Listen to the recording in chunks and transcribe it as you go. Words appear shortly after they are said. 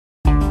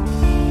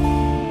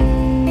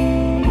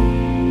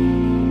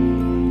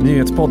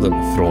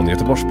Nyhetspodden från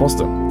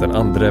Göteborgs-Posten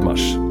den 2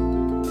 mars.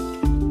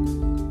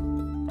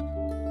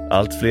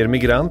 Allt fler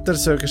migranter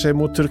söker sig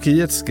mot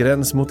Turkiets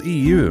gräns mot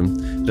EU.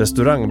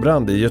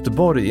 Restaurangbrand i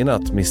Göteborg i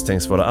natt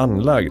misstänks vara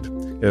anlagd.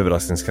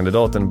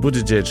 Överraskningskandidaten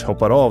Buttigieg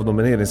hoppar av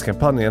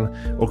nomineringskampanjen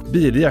och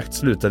biljakt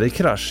slutade i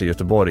krasch i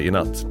Göteborg i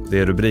natt. Det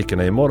är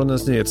rubrikerna i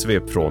morgonens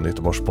nyhetssvep från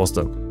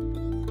Göteborgs-Posten.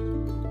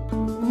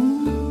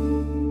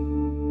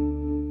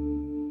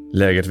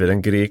 Läget vid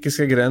den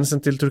grekiska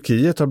gränsen till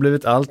Turkiet har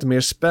blivit allt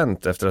mer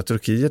spänt efter att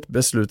Turkiet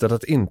beslutat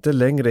att inte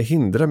längre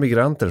hindra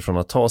migranter från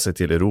att ta sig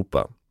till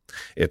Europa.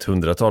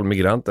 100-tal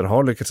migranter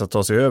har lyckats att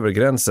ta sig över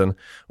gränsen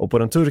och på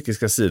den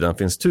turkiska sidan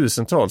finns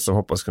tusentals som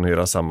hoppas kunna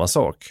göra samma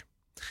sak.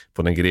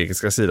 På den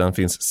grekiska sidan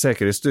finns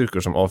säkerhetsstyrkor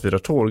som avfyrar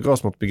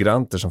tårgas mot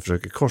migranter som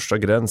försöker korsa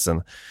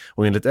gränsen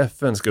och enligt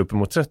FN ska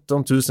uppemot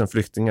 13 000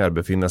 flyktingar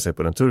befinna sig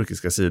på den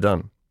turkiska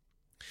sidan.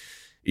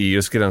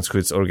 EUs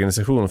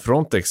gränsskyddsorganisation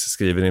Frontex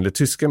skriver enligt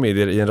tyska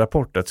medier i en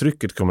rapport att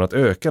trycket kommer att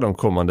öka de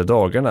kommande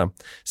dagarna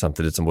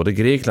samtidigt som både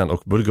Grekland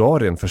och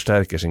Bulgarien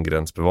förstärker sin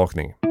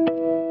gränsbevakning.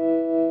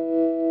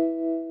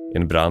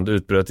 En brand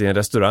utbröt i en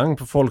restaurang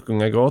på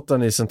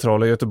Folkungagatan i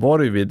centrala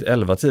Göteborg vid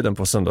 11-tiden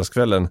på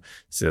söndagskvällen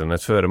sedan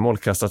ett föremål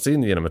kastats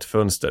in genom ett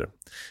fönster.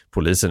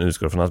 Polisen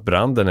utgår från att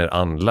branden är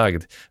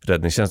anlagd.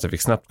 Räddningstjänsten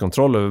fick snabbt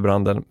kontroll över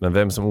branden, men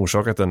vem som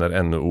orsakat den är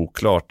ännu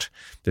oklart.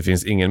 Det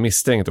finns ingen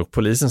misstänkt och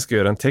polisen ska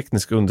göra en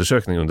teknisk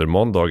undersökning under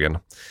måndagen.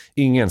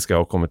 Ingen ska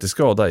ha kommit till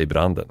skada i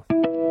branden.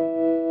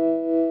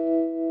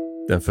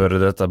 Den före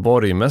detta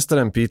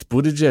borgmästaren Pete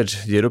Buttigieg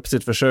ger upp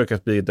sitt försök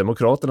att bli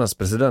demokraternas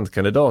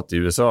presidentkandidat i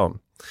USA.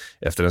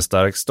 Efter en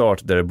stark start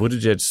där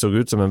Buttigieg såg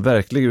ut som en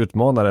verklig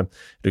utmanare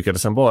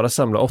lyckades han bara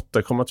samla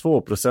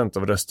 8,2%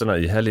 av rösterna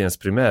i helgens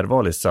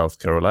primärval i South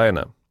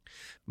Carolina.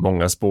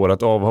 Många spår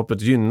att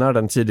avhoppet gynnar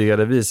den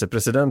tidigare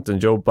vicepresidenten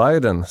Joe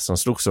Biden som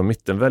slogs om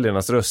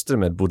mittenväljarnas röster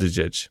med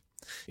Buttigieg.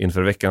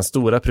 Inför veckans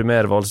stora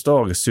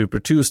primärvalsdag Super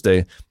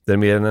Tuesday, där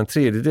mer än en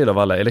tredjedel av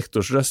alla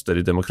elektorsröster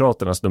i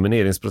demokraternas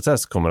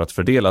nomineringsprocess kommer att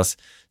fördelas,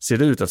 ser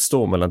det ut att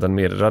stå mellan den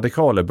mer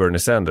radikala Bernie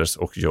Sanders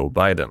och Joe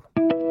Biden.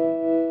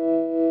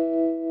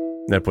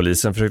 När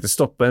polisen försökte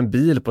stoppa en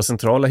bil på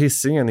centrala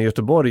Hisingen i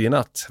Göteborg i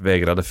natt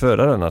vägrade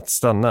föraren att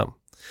stanna.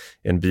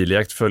 En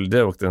biljakt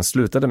följde och den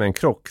slutade med en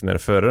krock när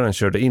föraren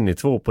körde in i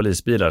 2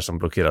 polisbilar som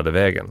blockerade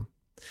vägen.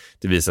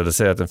 Det visade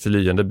sig att den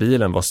förlyende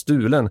bilen var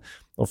stulen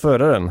och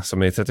föraren,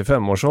 som är i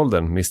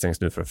 35-årsåldern,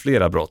 misstänks nu för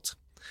flera brott.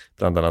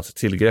 Bland annat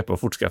tillgrepp av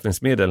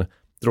fortskaffningsmedel,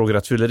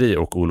 drograttfylleri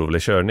och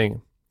olovlig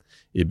körning.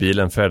 I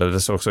bilen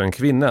färdades också en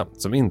kvinna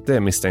som inte är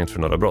misstänkt för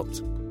några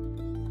brott.